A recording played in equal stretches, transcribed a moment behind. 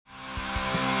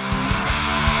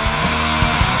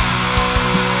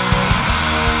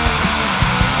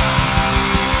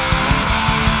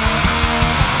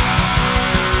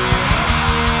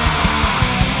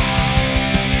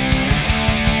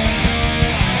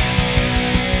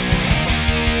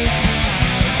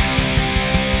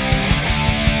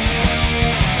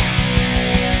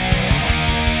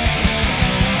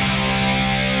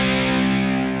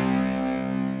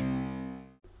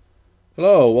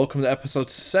welcome to episode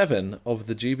 7 of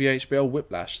the GBHBL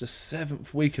Whiplash, the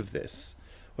 7th week of this.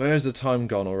 Where has the time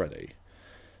gone already?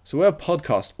 So we're a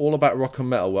podcast all about rock and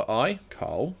metal where I,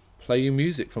 Carl, play you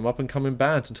music from up-and-coming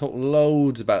bands and talk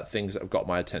loads about things that have got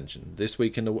my attention this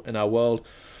week in our world,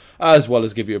 as well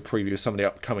as give you a preview of some of the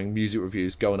upcoming music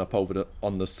reviews going up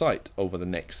on the site over the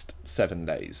next 7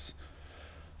 days.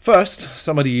 First,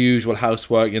 some of the usual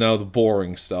housework, the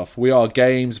boring stuff. We are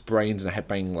Games, Brains and a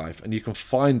Headbanging Life, and you can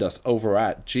find us over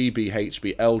at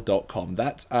gbhbl.com.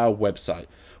 That's our website,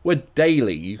 where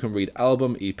daily you can read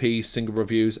album, EP, single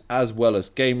reviews, as well as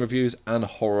game reviews and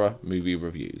horror movie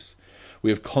reviews.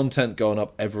 We have content going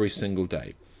up every single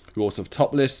day. We also have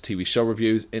top lists, TV show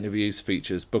reviews, interviews,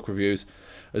 features, book reviews,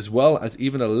 as well as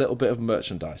even a little bit of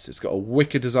merchandise. It's got a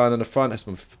wicked design on the front. It's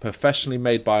been professionally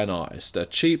made by an artist. They're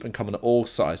cheap and come in all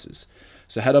sizes.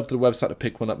 So head over to the website to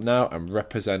pick one up now and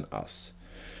represent us.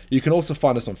 You can also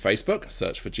find us on Facebook,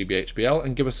 search for GBHBL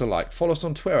and give us a like. Follow us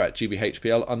on Twitter at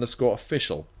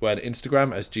GBHBL_official. We're on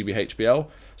Instagram as GBHBL,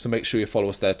 so make sure you follow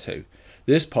us there too.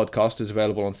 This podcast is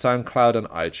available on SoundCloud and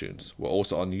iTunes. We're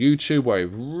also on YouTube, where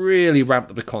we've really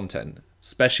ramped up the content,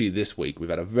 especially this week. We've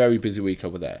had a very busy week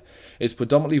over there. It's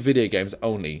predominantly video games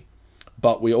only,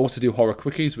 but we also do horror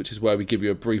quickies, which is where we give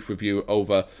you a brief review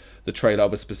over the trailer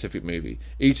of a specific movie.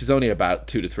 Each is only about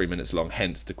 2 to 3 minutes long,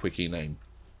 hence the quickie name.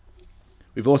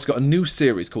 We've also got a new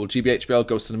series called GBHBL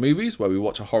Goes to the Movies, where we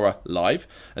watch a horror live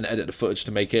and edit the footage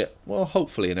to make it, well,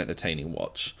 hopefully an entertaining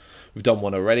watch. We've done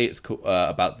one already. It's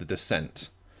about The Descent.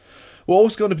 We're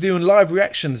also going to be doing a live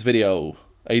reactions video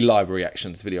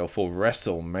for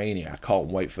WrestleMania. I can't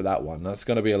wait for that one. That's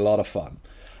going to be a lot of fun.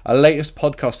 Our latest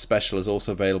podcast special is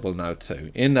also available now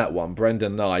too. In that one,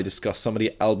 Brendan and I discussed some of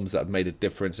the albums that have made a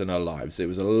difference in our lives. It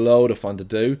was a load of fun to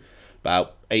do.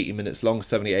 About 80 minutes long,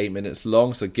 78 minutes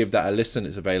long. So give that a listen.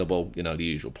 It's available, the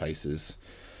usual places.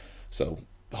 So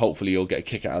hopefully you'll get a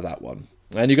kick out of that one.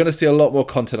 And you're going to see a lot more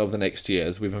content over the next year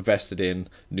as we've invested in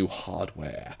new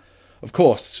hardware. Of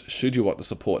course, should you want to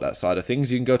support that side of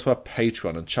things, you can go to our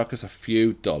Patreon and chuck us a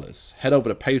few dollars. Head over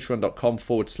to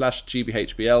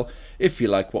patreon.com/GBHBL if you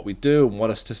like what we do and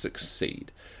want us to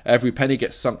succeed. Every penny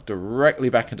gets sunk directly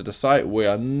back into the site. We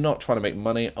are not trying to make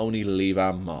money, only leave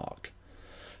our mark.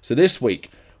 So this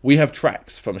week, we have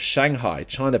tracks from Shanghai,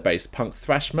 China-based punk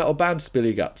thrash metal band Spill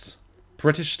Your Guts,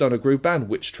 British stoner groove band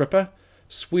Witch Tripper,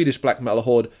 Swedish black metal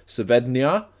horde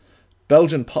Svednia,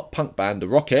 Belgian pop punk band The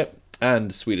Rocket,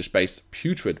 and Swedish-based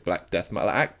putrid black death metal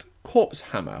act Corpse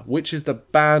Hammer, which is the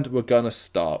band we're going to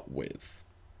start with.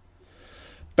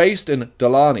 Based in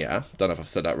Dalarna, don't know if I've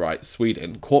said that right,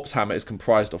 Sweden, Corpse Hammer is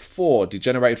comprised of 4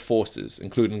 degenerated forces,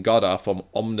 including Gada from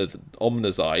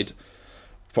Omnizide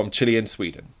from Chile and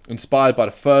Sweden. Inspired by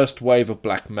the first wave of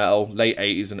black metal, late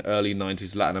 80s and early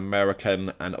 90s Latin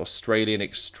American and Australian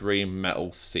extreme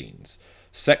metal scenes.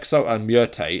 Sexo and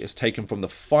Myrte is taken from the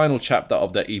final chapter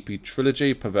of their EP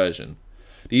trilogy, Perversion.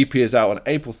 The EP is out on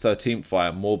April 13th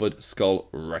via Morbid Skull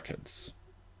Records.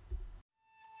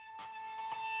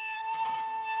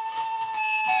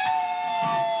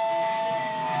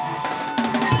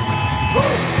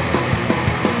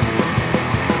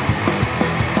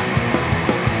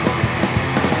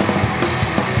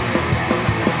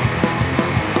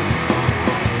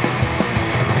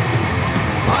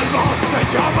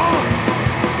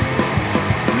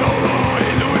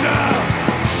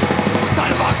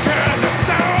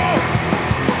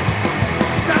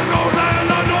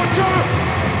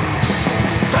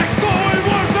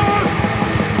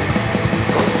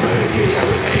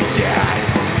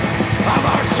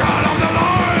 Child of the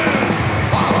Lord!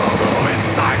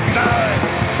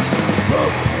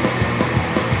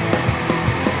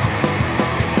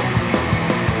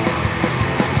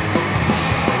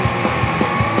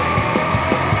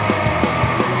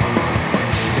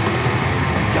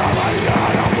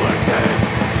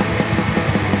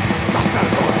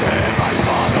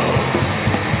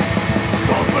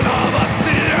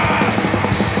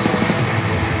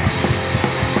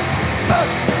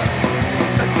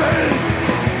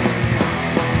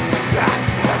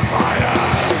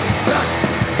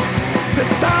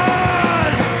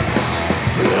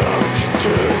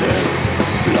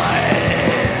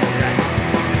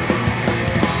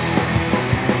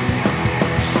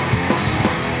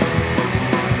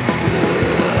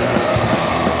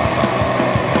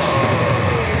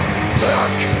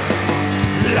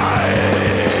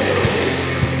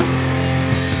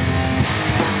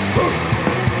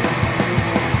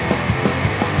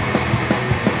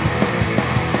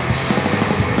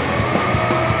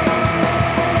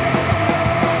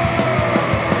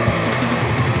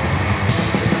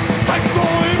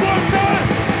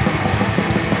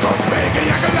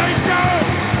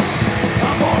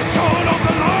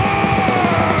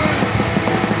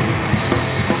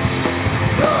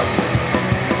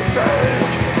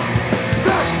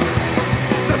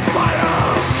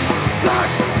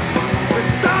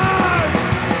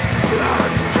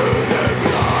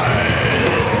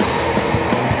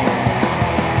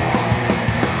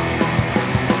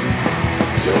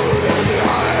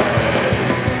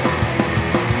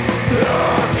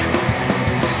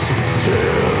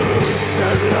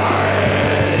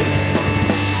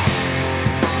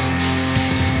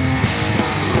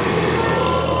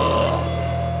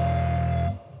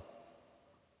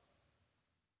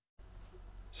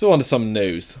 So on to some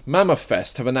news. Mammoth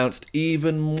Fest have announced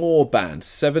even more bands,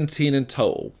 17 in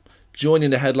total. Joining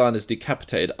the headliners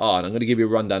Decapitated are, and I'm going to give you a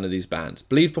rundown of these bands: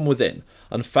 Bleed From Within,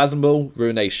 Unfathomable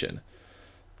Ruination,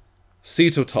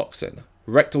 Cetotoxin,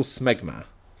 Rectal Smegma,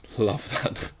 love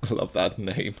that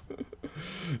name,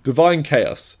 Divine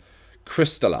Chaos,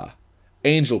 Crystalla,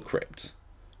 Angel Crypt,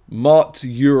 Mart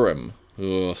Urim,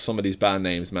 some of these band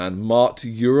names, man, Mart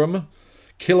Urim,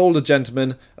 Kill All the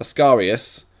Gentlemen,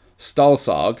 Ascarius,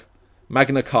 Stalsarg,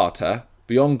 Magna Carta,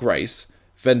 Beyond Grace,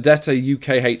 Vendetta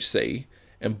UKHC,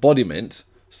 Embodiment,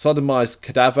 Sodomized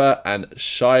Cadaver, and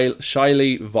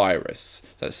Shyly Virus.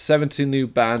 That's 17 new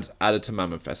bands added to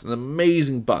Mammoth Fest. An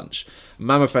amazing bunch.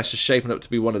 Mammoth Fest is shaping up to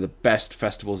be one of the best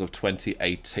festivals of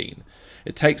 2018.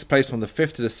 It takes place from the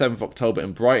 5th to the 7th of October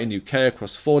in Brighton, UK,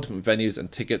 across 4 different venues,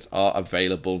 and tickets are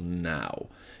available now.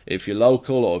 If you're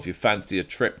local or if you fancy a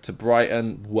trip to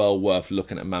Brighton, well worth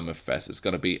looking at Mammoth Fest. It's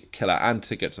going to be killer, and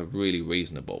tickets are really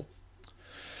reasonable.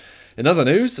 In other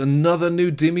news, another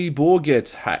new Dimmy Borgir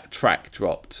track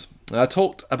dropped. Now, I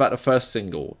talked about the first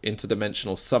single,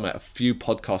 Interdimensional Summit, a few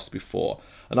podcasts before,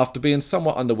 and after being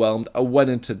somewhat underwhelmed, I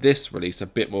went into this release a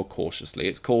bit more cautiously.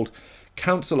 It's called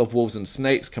Council of Wolves and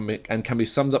Snakes and can be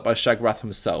summed up by Shagrath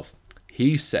himself.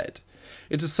 He said,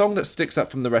 "It's a song that sticks out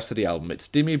from the rest of the album. It's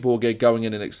Dimmy Borgir going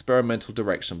in an experimental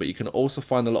direction, but you can also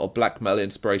find a lot of black metal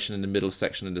inspiration in the middle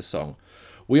section of the song.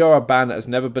 We are a band that has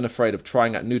never been afraid of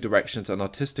trying out new directions, and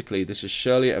artistically this is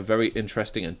surely a very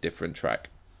interesting and different track."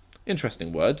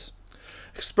 Interesting words.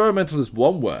 Experimental is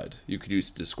one word you could use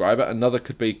to describe it. Another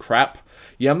could be crap.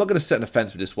 Yeah, I'm not going to set an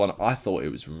offence with this one. I thought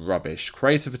it was rubbish.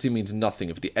 Creativity means nothing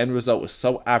if the end result was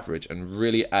so average and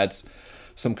really adds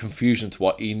some confusion to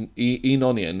what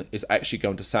Enonian is actually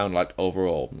going to sound like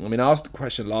overall. I mean, I asked a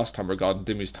question last time regarding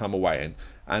Dimmy's time away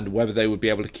and whether they would be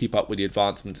able to keep up with the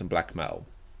advancements in black metal.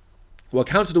 Well,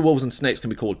 Council of Wolves and Snakes can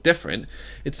be called different.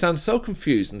 It sounds so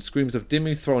confused and screams of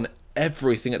Dimmy throwing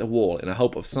everything at the wall in a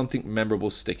hope of something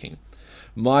memorable sticking.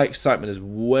 My excitement has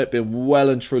been well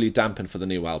and truly dampened for the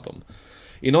new album.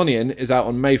 Enonian is out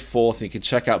on May 4th, and you can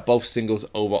check out both singles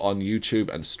over on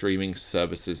YouTube and streaming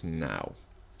services now.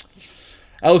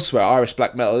 Elsewhere, Irish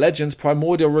black metal legends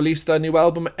Primordial released their new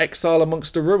album Exile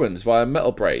Amongst the Ruins via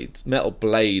Metal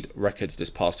Blade Records this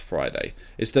past Friday.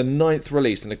 It's the 9th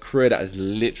release in a career that has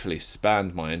literally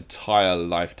spanned my entire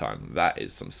lifetime. That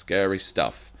is some scary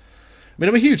stuff. I mean,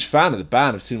 I'm a huge fan of the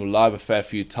band. I've seen them live a fair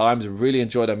few times and really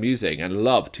enjoyed their music, and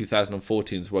love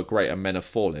 2014's Where Greater Men Have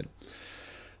Fallen.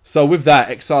 So with that,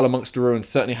 Exile Amongst the Ruins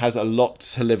certainly has a lot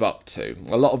to live up to.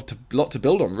 A lot to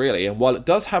build on, really. And while it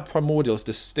does have Primordial's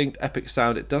distinct epic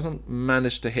sound, it doesn't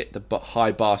manage to hit the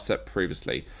high bar set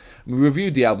previously. We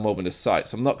reviewed the album over on the site,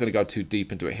 so I'm not going to go too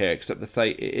deep into it here, except to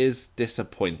say it is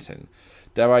disappointing.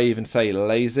 Dare I even say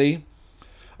lazy?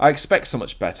 I expect so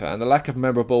much better, and the lack of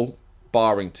memorable,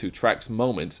 barring 2 tracks,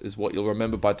 moments is what you'll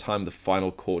remember by the time the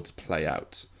final chords play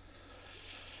out.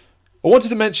 I wanted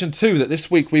to mention too that this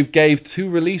week we've gave 2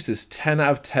 releases 10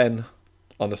 out of 10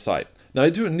 on the site. Now I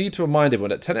do need to remind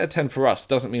everyone that 10 out of 10 for us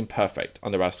doesn't mean perfect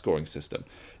under our scoring system.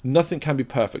 Nothing can be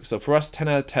perfect, so for us 10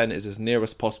 out of 10 is as near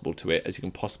as possible to it as you can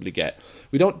possibly get.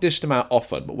 We don't dish them out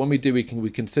often, but when we do we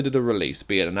consider the release,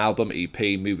 be it an album, EP,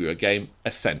 movie or game,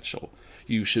 essential.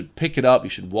 You should pick it up, you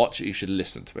should watch it, you should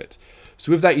listen to it.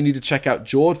 So with that you need to check out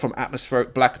Jord from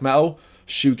atmospheric black metal,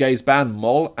 shoegaze band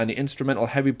Moll, and the instrumental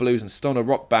heavy blues and stoner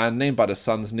rock band named by the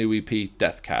Sun's new EP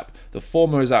Deathcap. The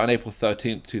former is out on April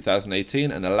 13th,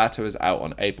 2018, and the latter is out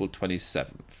on April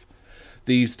 27th.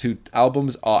 These 2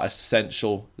 albums are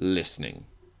essential listening.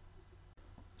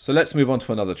 So let's move on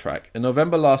to another track. In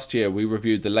November last year, we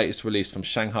reviewed the latest release from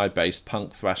Shanghai-based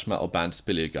punk thrash metal band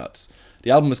Spill Your Guts.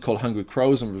 The album is called Hungry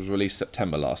Crows and was released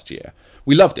September last year.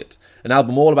 We loved it. An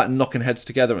album all about knocking heads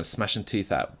together and smashing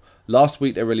teeth out. Last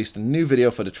week they released a new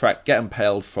video for the track Get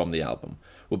Impaled from the album.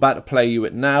 We're about to play you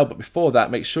it now, but before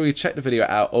that, make sure you check the video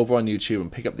out over on YouTube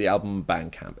and pick up the album on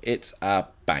Bandcamp. It's a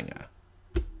banger.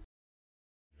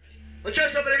 Ну чё,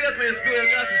 всем привет, мы из Spill Your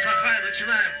Guts из Шанхая,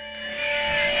 начинаем.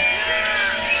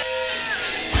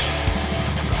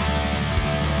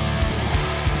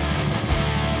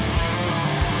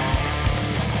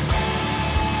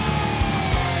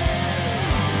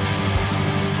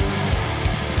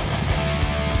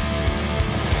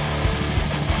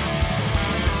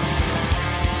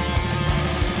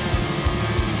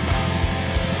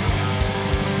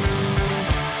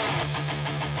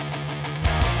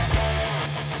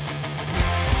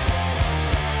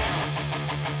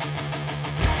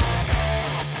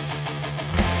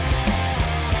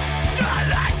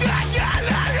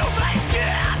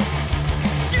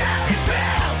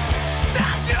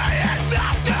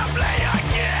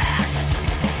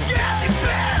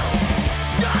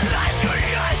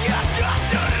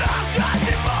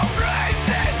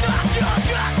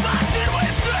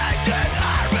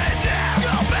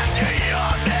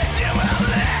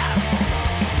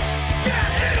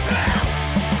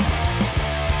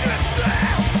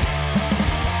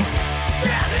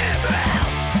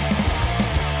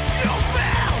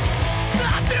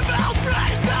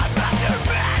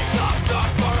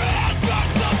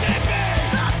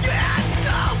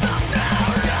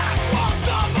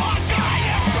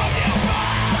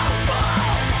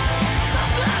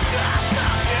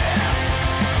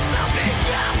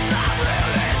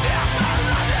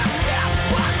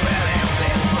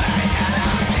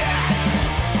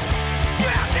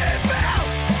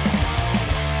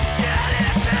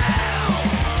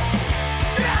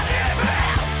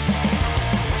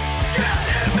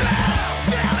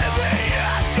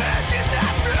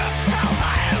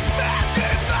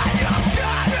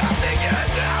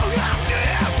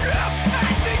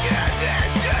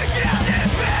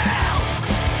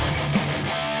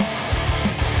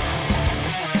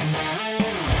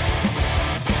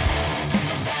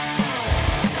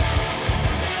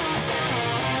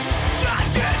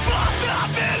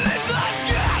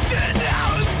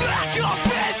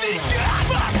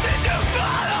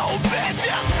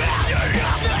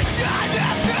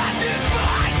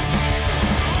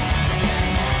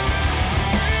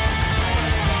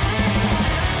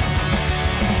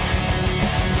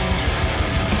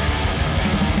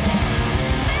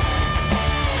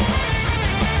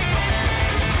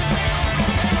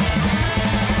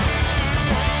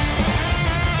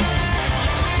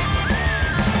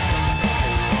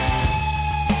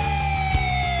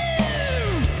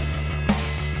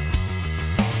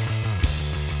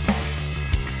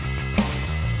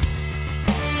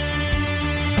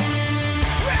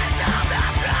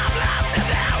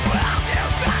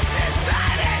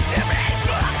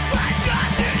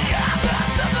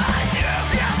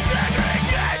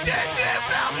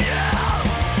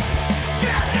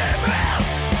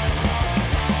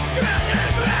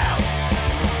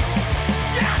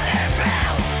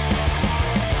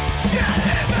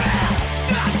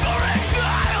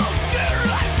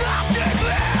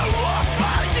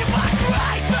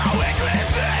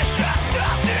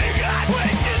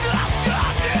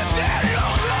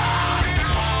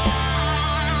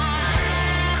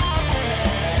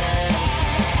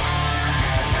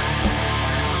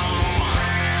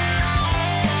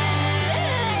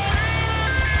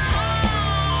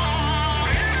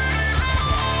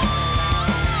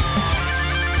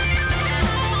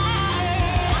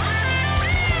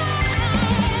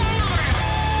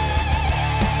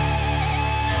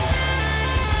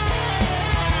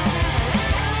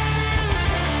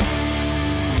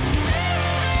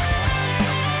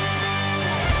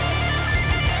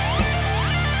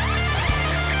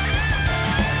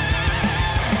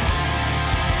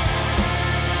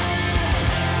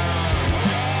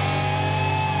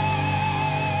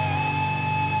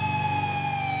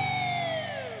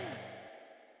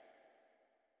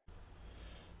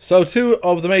 So 2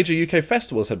 of the major UK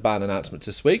festivals had band announcements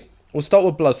this week. We'll start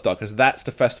with Bloodstock, as that's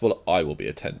the festival I will be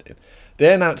attending.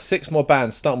 They announced 6 more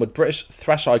bands, starting with British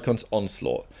thrash icons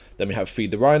Onslaught. Then we have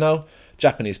Feed the Rhino,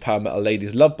 Japanese power metal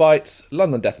ladies Love Bites,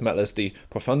 London death metalers De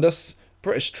Profundus,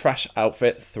 British thrash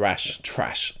outfit British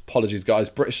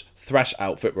thrash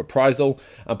outfit Reprisal,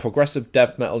 and progressive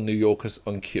death metal New Yorkers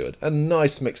Uncured. A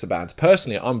nice mix of bands.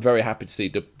 Personally, I'm very happy to see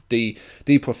De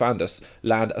Profundus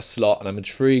land a slot, and I'm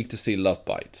intrigued to see Love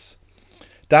Bites.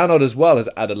 Download as well has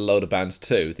added a load of bands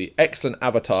too. The excellent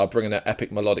Avatar bringing their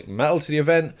epic melodic metal to the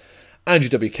event. Andrew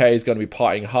WK is going to be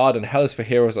partying hard, and Hell is for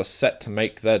Heroes are set to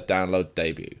make their Download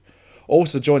debut.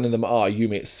 Also joining them are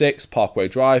Yumi at 6, Parkway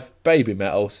Drive, Baby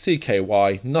Metal,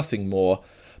 CKY, Nothing More,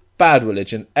 Bad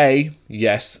Religion, A,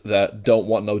 yes, the Don't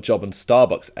Want No Job in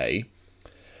Starbucks A,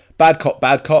 Bad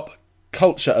Cop,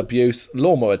 Culture Abuse,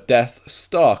 Lawnmower Death,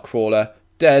 Star Crawler,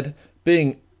 Dead,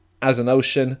 Being as an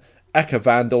Ocean, Eka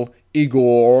Vandal,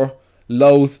 Igor,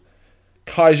 Loathe,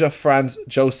 Kaiser, Franz,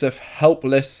 Joseph,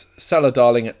 Helpless, Cellar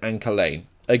Darling, and Anchor Lane.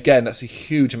 Again, that's a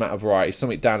huge amount of variety,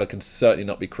 something Download can certainly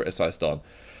not be criticised on.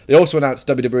 They also announced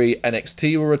WWE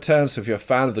NXT will return, so if you're a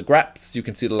fan of the Graps, you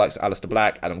can see the likes of Aleister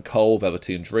Black, Adam Cole,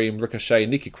 Velveteen Dream, Ricochet,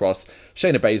 Nikki Cross,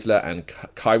 Shayna Baszler, and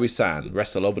Kairi San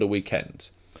wrestle over the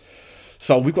weekend.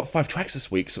 So we've got 5 tracks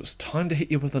this week, so it's time to hit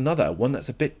you with another, one that's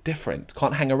a bit different.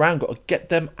 Can't hang around, got to get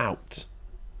them out.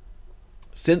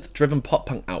 Synth-driven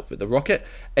pop-punk outfit, The Rocket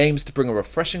aims to bring a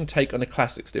refreshing take on the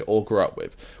classics they all grew up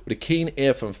with a keen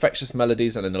ear for infectious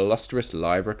melodies and an illustrious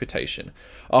live reputation.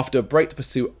 After a break to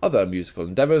pursue other musical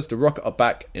endeavours, The Rocket are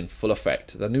back in full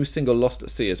effect. Their new single Lost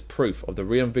at Sea is proof of the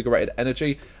reinvigorated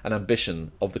energy and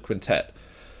ambition of the quintet.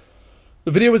 The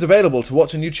video is available to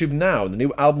watch on YouTube now, and the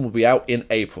new album will be out in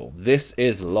April. This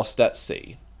is Lost at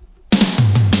Sea.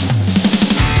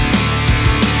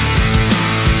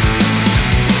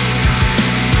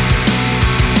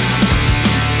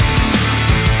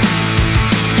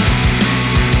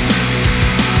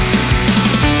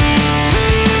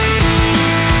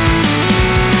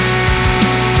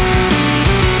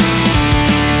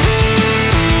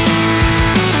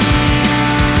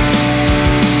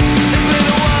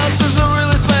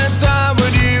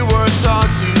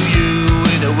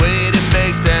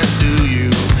 Sense to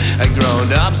you.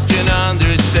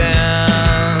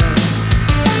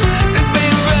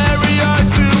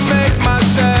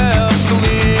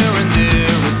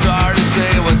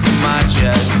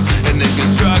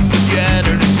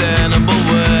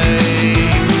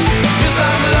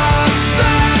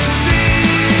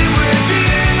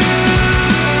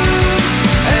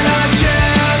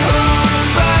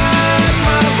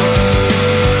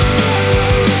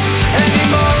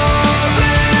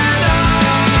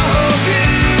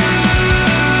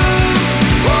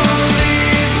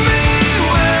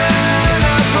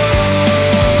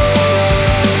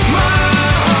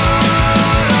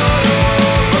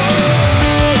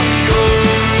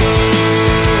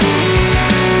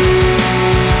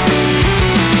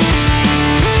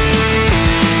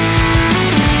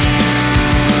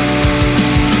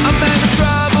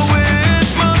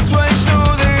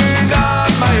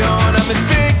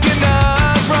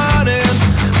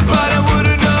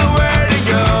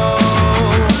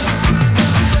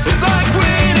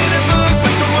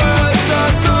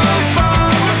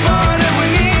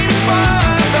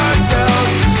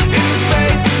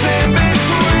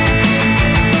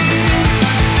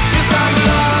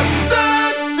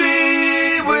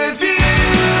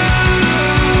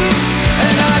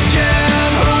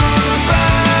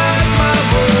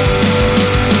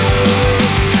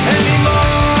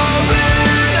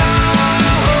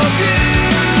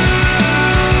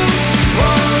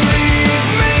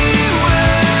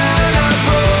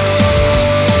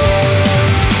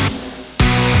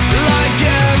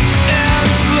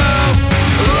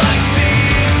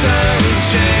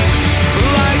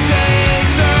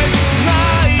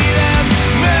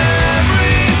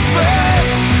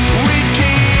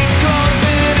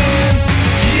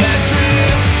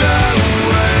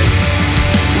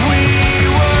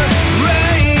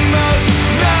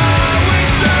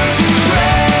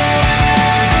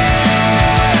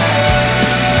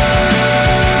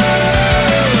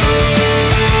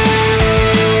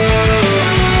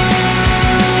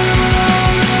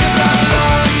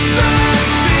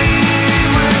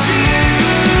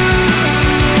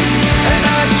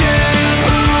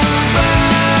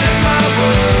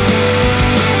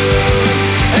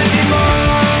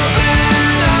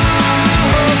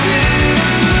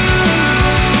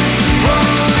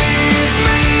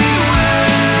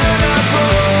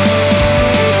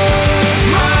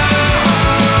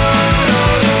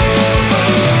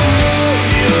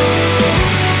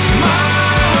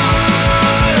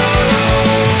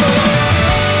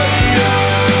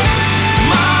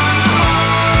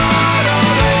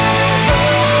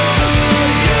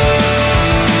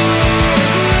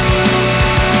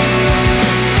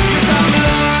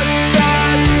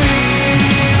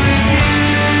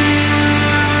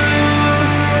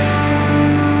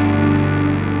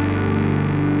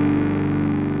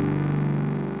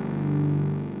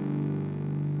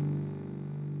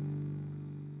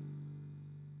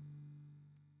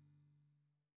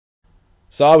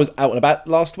 So I was out and about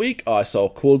last week. I saw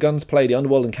Cool Guns play the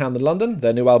Underworld in Camden, London.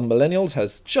 Their new album Millennials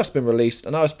has just been released,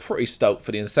 and I was pretty stoked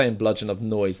for the insane bludgeon of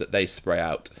noise that they spray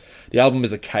out. The album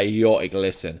is a chaotic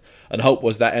listen, and hope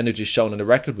was that energy shown in the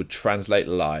record would translate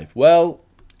live. Well,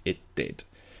 it did.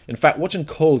 In fact, watching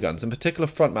Cool Guns, in particular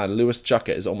frontman Lewis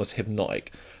Jucker, is almost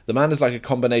hypnotic. The man is like a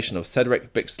combination of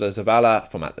Cedric Bixler-Zavala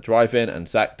from At the Drive-In and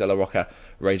Zach De La Rocca,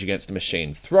 Rage Against the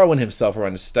Machine, throwing himself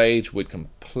around the stage with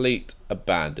complete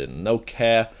abandon, no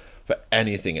care for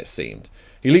anything it seemed.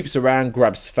 He leaps around,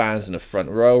 grabs fans in the front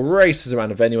row, races around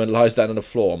the venue and lies down on the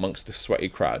floor amongst the sweaty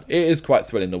crowd. It is quite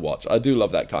thrilling to watch. I do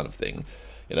love that kind of thing.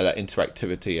 You know, that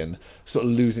interactivity and sort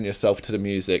of losing yourself to the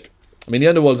music. I mean, the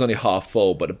Underworld is only half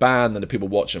full, but the band and the people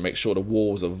watching make sure the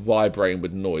walls are vibrating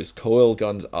with noise. Coil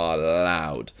Guns are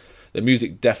loud. The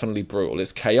music definitely brutal.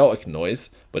 It's chaotic noise,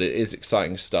 but it is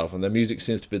exciting stuff, and the music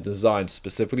seems to be designed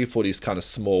specifically for these kind of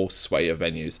small, swayer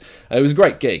venues. And it was a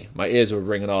great gig. My ears were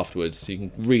ringing afterwards. You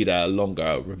can read a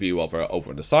longer review of it over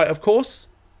on the site, of course.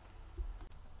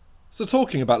 So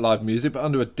talking about live music, but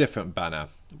under a different banner,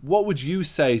 what would you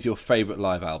say is your favourite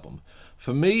live album?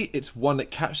 For me, it's one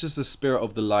that captures the spirit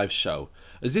of the live show,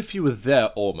 as if you were there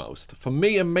almost. For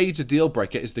me, a major deal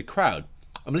breaker is the crowd.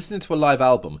 I'm listening to a live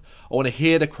album. I want to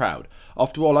hear the crowd.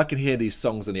 After all, I can hear these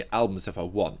songs on the albums if I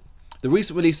want. The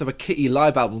recent release of a Kitty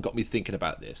live album got me thinking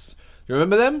about this. You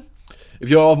remember them? If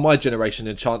you're of my generation,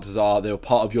 then chances are they were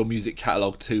part of your music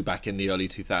catalogue too back in the early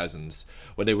 2000s,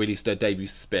 when they released their debut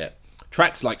Spit.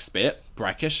 Tracks like Spit,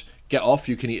 Brackish, Get Off,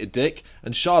 You Can Eat a Dick,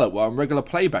 and Charlotte were on regular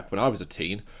playback when I was a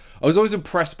teen. I was always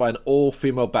impressed by an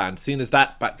all-female band, seeing as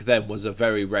that back then was a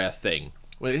very rare thing.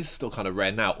 Well, it is still kind of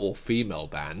rare now, all-female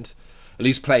band. At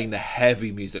least playing the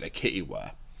heavy music that Kitty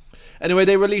were. Anyway,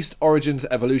 they released Origins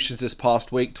Evolutions this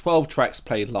past week, 12 tracks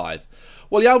played live.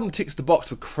 While the album ticks the box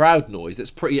for crowd noise,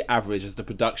 it's pretty average as the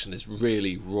production is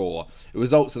really raw. It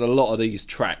results in a lot of these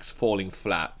tracks falling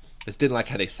flat. I just didn't like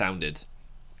how they sounded.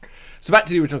 So back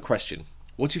to the original question.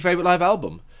 What's your favourite live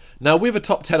album? Now, we have a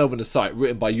top 10 over on the site,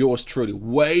 written by yours truly,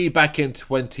 way back in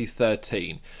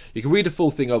 2013. You can read the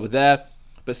full thing over there,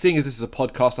 but seeing as this is a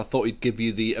podcast, I thought we'd give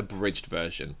you the abridged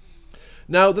version.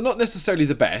 Now, they're not necessarily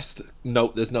the best.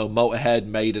 Note, there's no Motorhead,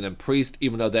 Maiden and Priest,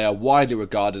 even though they are widely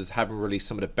regarded as having released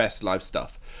some of the best live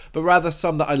stuff, but rather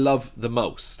some that I love the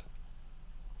most.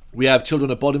 We have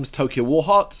Children of Bodom's Tokyo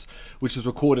Warhearts, which was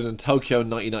recorded in Tokyo in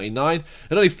 1999.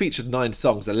 It only featured 9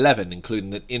 songs, 11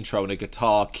 including an intro and a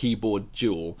guitar keyboard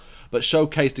duel, but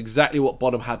showcased exactly what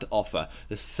Bodom had to offer.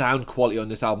 The sound quality on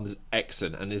this album is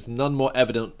excellent and is none more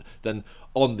evident than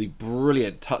on the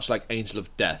brilliant Touch Like Angel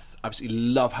of Death. I absolutely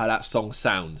love how that song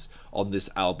sounds on this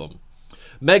album.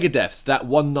 Megadeth's That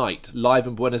One Night, live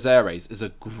in Buenos Aires, is a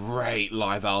great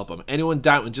live album. Anyone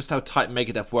doubting just how tight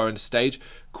Megadeth were on the stage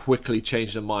quickly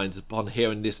changed their minds upon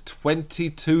hearing this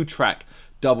 22-track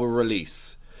double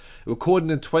release. Recorded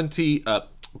in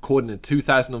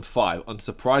 2005,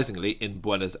 unsurprisingly, in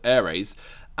Buenos Aires,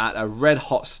 at a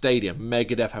red-hot stadium,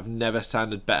 Megadeth have never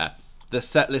sounded better. The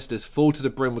setlist is full to the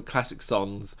brim with classic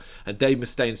songs, and Dave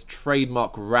Mustaine's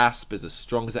trademark rasp is as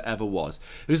strong as it ever was.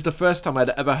 It was the first time I'd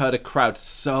ever heard a crowd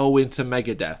so into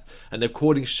Megadeth, and the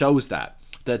recording shows that.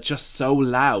 They're just so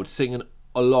loud, singing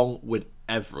along with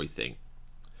everything.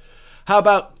 How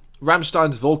about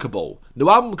Rammstein's Volkerball? No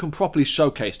album can properly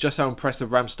showcase just how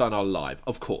impressive Rammstein are live,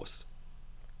 of course.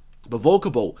 But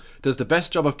Volkerball does the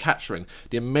best job of capturing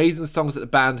the amazing songs that the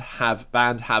band have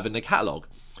in their catalogue.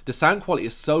 The sound quality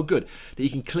is so good that you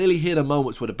can clearly hear the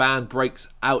moments where the band breaks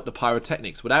out the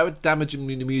pyrotechnics without damaging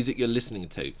the music you're listening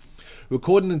to.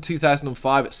 Recorded in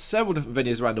 2005 at several different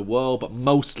venues around the world, but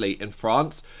mostly in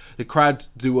France, the crowd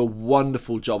do a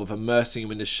wonderful job of immersing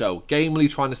you in the show, gamely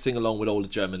trying to sing along with all the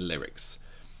German lyrics.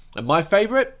 And my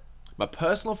favourite, my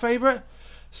personal favourite,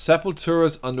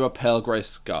 Sepultura's Under a Pale Grey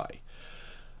Sky.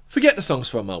 Forget the songs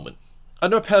for a moment.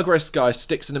 Under a Pale Grey Sky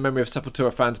sticks in the memory of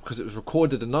Sepultura fans because it was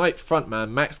recorded the night frontman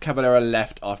Max Cavalera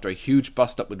left after a huge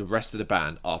bust-up with the rest of the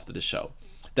band after the show.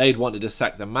 They'd wanted to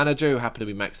sack their manager, who happened to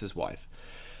be Max's wife.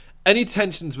 Any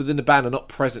tensions within the band are not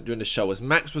present during the show, as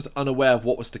Max was unaware of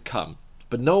what was to come,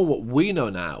 but knowing what we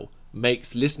know now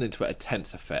makes listening to it a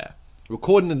tense affair.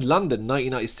 Recorded in London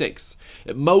 1996,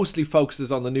 it mostly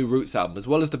focuses on the new Roots album as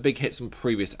well as the big hits from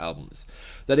previous albums.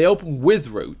 That they open with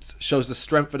Roots shows the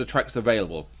strength of the tracks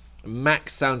available.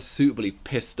 Max sounds suitably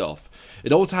pissed off.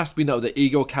 It also has to be noted that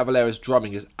Igor Cavalera's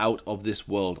drumming is out of this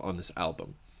world on this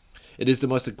album. It is the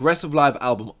most aggressive live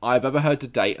album I've ever heard to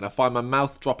date, and I find my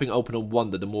mouth dropping open in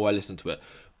wonder the more I listen to it.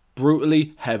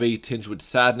 Brutally heavy, tinged with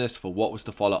sadness for what was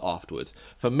to follow afterwards.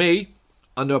 For me,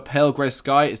 Under a Pale Grey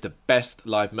Sky is the best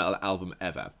live metal album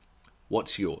ever.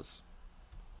 What's yours?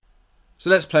 So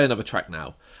let's play another track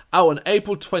now. Out on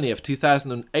April 20th,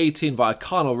 2018 via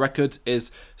Carnal Records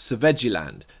is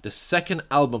Svedjeland, the second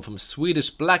album from Swedish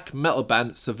black metal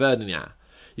band Sverdernia.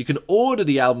 You can order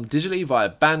the album digitally via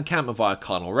Bandcamp and via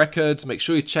Carnal Records. Make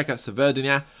sure you check out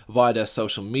Sverdernia via their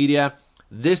social media.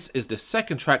 This is the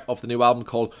second track of the new album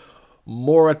called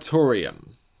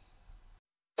Moratorium.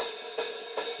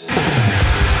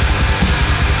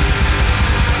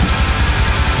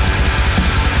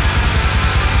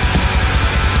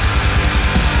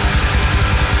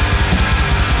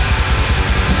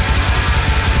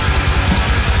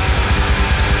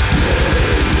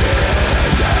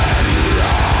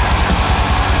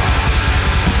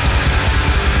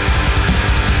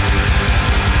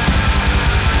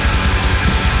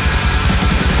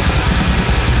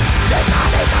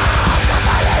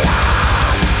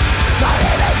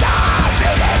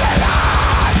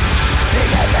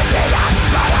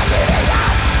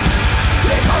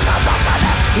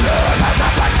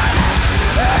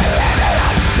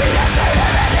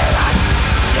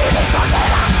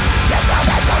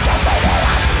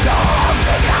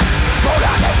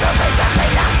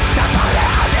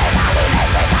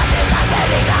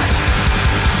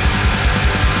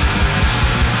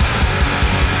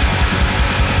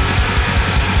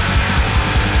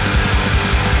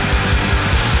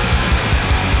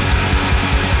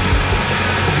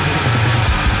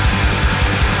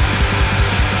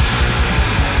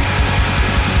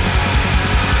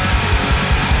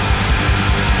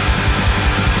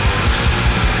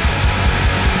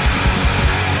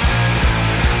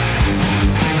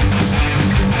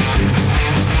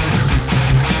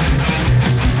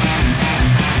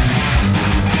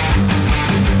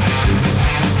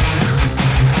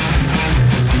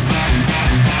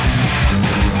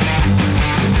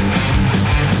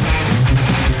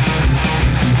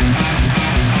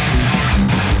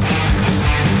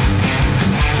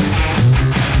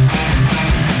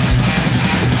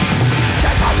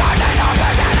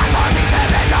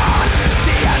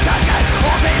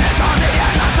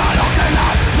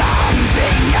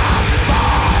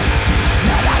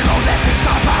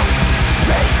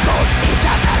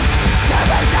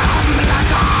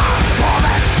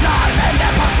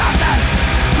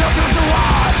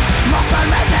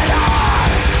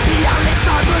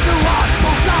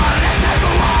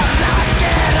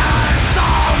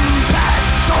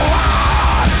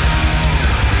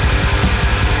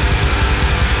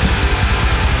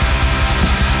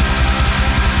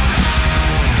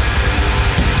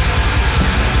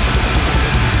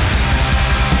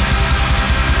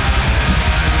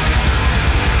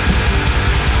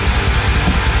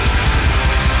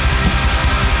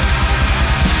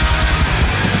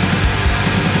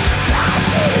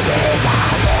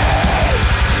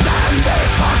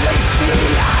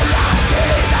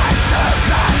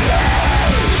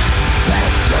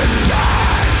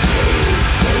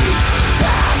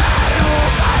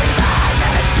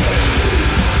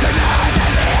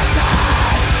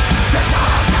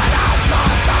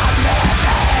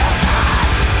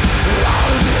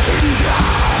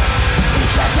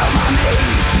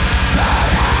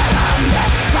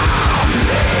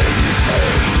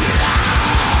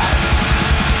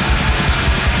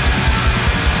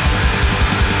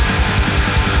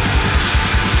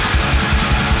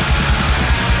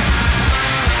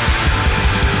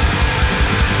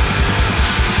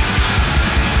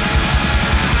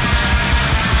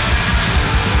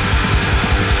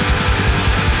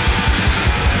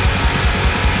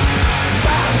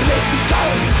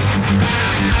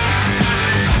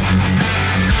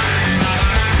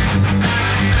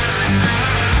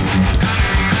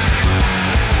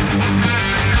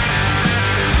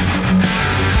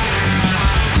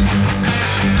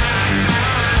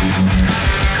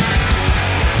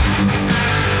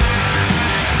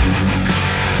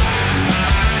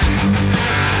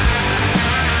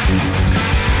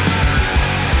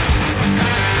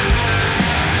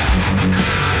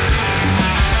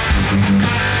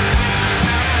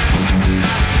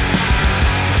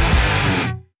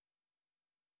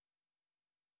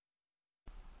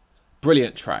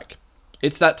 Brilliant track.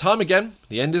 It's that time again,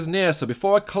 the end is near, so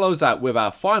before I close out with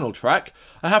our final track,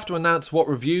 I have to announce what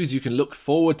reviews you can look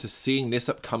forward to seeing this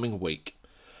upcoming week.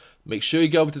 Make sure you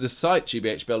go over to the site,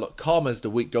 gbhbl.com, as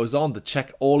the week goes on to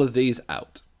check all of these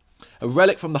out. A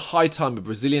relic from the high time of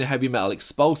Brazilian heavy metal,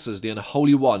 Expulsor's The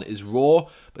Unholy One is raw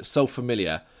but so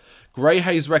familiar. Grey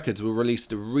Haze Records will release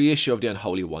the reissue of The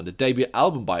Unholy One, the debut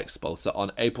album by Expulsor,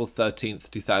 on April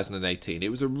 13th, 2018. It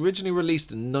was originally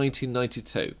released in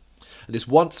 1992. And this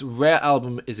once rare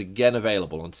album is again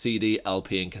available on CD,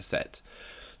 LP and cassette.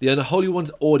 The Unholy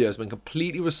One's audio has been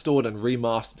completely restored and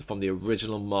remastered from the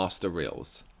original master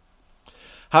reels.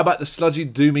 How about the sludgy,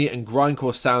 doomy and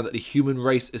grindcore sound that the human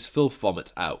race is filled from?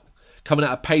 It's out. Coming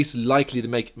at a pace likely to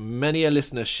make many a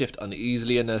listener shift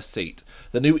uneasily in their seat.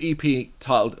 The new EP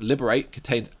titled Liberate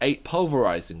contains 8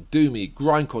 pulverizing, doomy,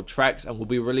 grindcore tracks and will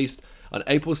be released on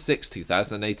April 6,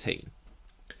 2018.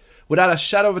 Without a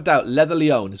shadow of a doubt, Leather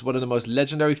Leone is one of the most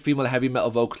legendary female heavy metal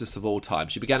vocalists of all time.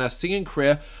 She began her singing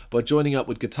career by joining up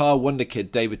with guitar wonderkid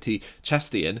David T.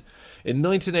 Chastain. In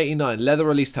 1989, Leather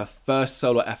released her first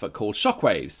solo effort called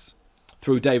Shockwaves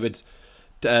through David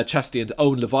Chastain's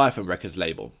own Leviathan Records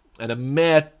label. And a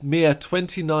mere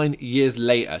 29 years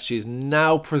later, she is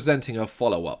now presenting her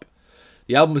follow-up.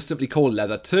 The album was simply called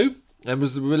Leather 2 and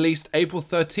was released April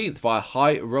 13th via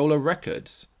High Roller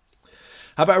Records.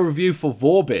 How about a review for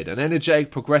Vorbid, an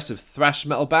energetic progressive thrash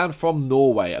metal band from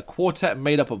Norway, a quartet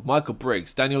made up of Michael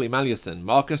Briggs, Daniel Emiliusson,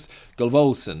 Marcus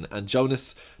Gulvolsen and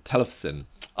Jonas Tellefsen.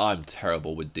 I'm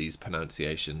terrible with these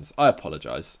pronunciations. I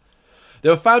apologise. They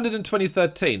were founded in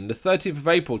 2013, and the 13th of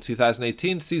April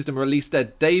 2018 sees them release their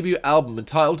debut album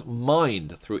entitled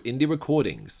Mind through Indie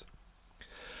Recordings.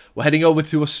 We're heading over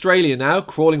to Australia now,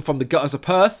 crawling from the gutters of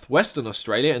Perth, Western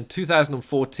Australia. In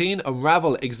 2014,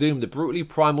 Unravel exhumed the brutally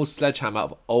primal sledgehammer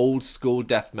of old school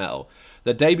death metal.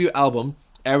 Their debut album,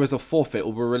 Errors of Forfeit,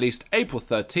 will be released April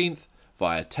 13th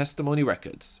via Testimony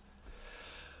Records.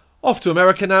 Off to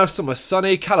America now, somewhere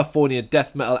sunny. California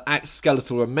death metal act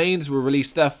Skeletal Remains will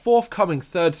release their forthcoming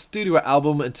third studio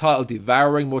album entitled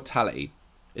Devouring Mortality.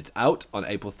 It's out on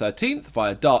April 13th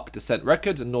via Dark Descent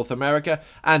Records in North America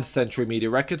and Century Media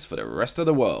Records for the rest of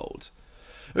the world.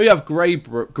 We have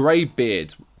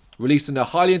Greybeard releasing their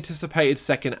highly anticipated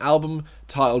second album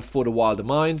titled For the Wilder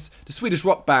Minds. The Swedish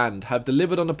rock band have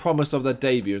delivered on the promise of their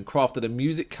debut and crafted a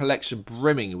music collection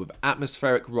brimming with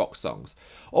atmospheric rock songs,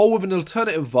 all with an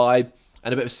alternative vibe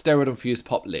and a bit of steroid-infused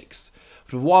pop licks.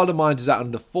 For the Wilder Minds is out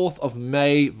on the 4th of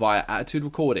May via Attitude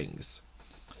Recordings.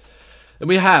 And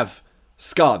we have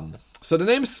Skun. So the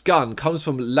name Skun comes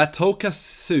from Latoka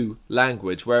Sioux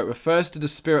language, where it refers to the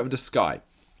spirit of the sky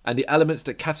and the elements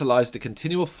that catalyze the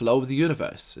continual flow of the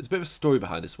universe. There's a bit of a story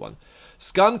behind this one.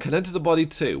 Skun can enter the body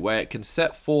too, where it can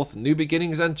set forth new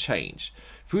beginnings and change.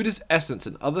 Through this essence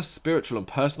and other spiritual and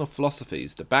personal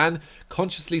philosophies, the band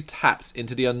consciously taps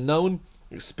into the unknown,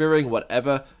 experiencing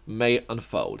whatever may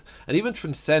unfold, and even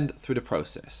transcend through the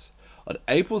process. On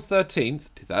April 13th,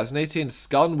 2018,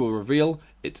 Skun will reveal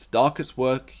its darkest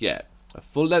work yet, a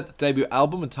full-length debut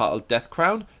album entitled Death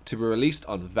Crown to be released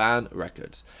on Van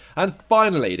Records. And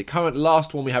finally, the current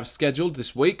last one we have scheduled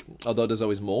this week, although there's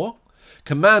always more.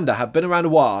 Commander have been around a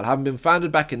while, having been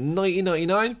founded back in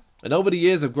 1999, and over the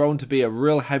years have grown to be a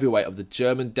real heavyweight of the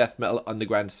German death metal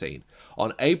underground scene.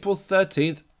 On April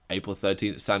 13th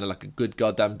sounded like a good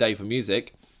goddamn day for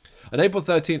music. On April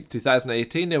 13th,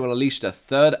 2018, they will unleash their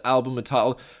third album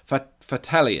entitled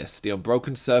Fatalius, The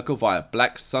Unbroken Circle via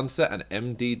Black Sunset and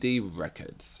MDD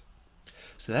Records.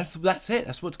 So that's it.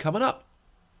 That's what's coming up.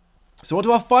 So on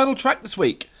to our final track this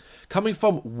week. Coming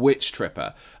from Witch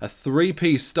Tripper, a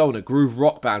 3-piece stoner groove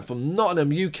rock band from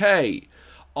Nottingham, UK.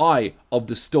 Eye of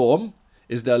the Storm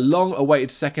is their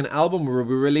long-awaited second album, will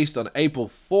be released on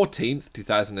April 14th,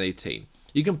 2018.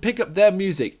 You can pick up their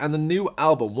music and the new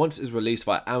album once it's released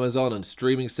via Amazon and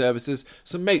streaming services,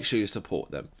 so make sure you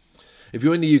support them. If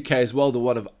you're in the UK as well, they're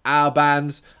one of our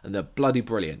bands and they're bloody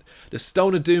brilliant. The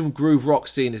stoner doom groove rock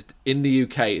scene in the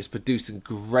UK is producing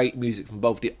great music from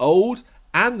both the old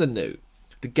and the new.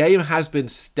 The game has been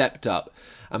stepped up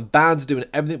and bands are doing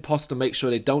everything possible to make sure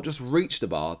they don't just reach the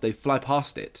bar, they fly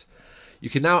past it. You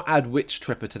can now add Witch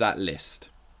Tripper to that list.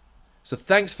 So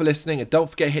thanks for listening, and don't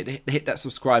forget to hit that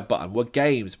subscribe button. We're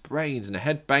games, brains, and a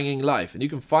head-banging life, and you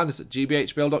can find us at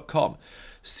gbhbl.com.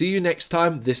 See you next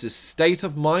time. This is State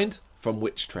of Mind from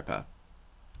Witch Tripper.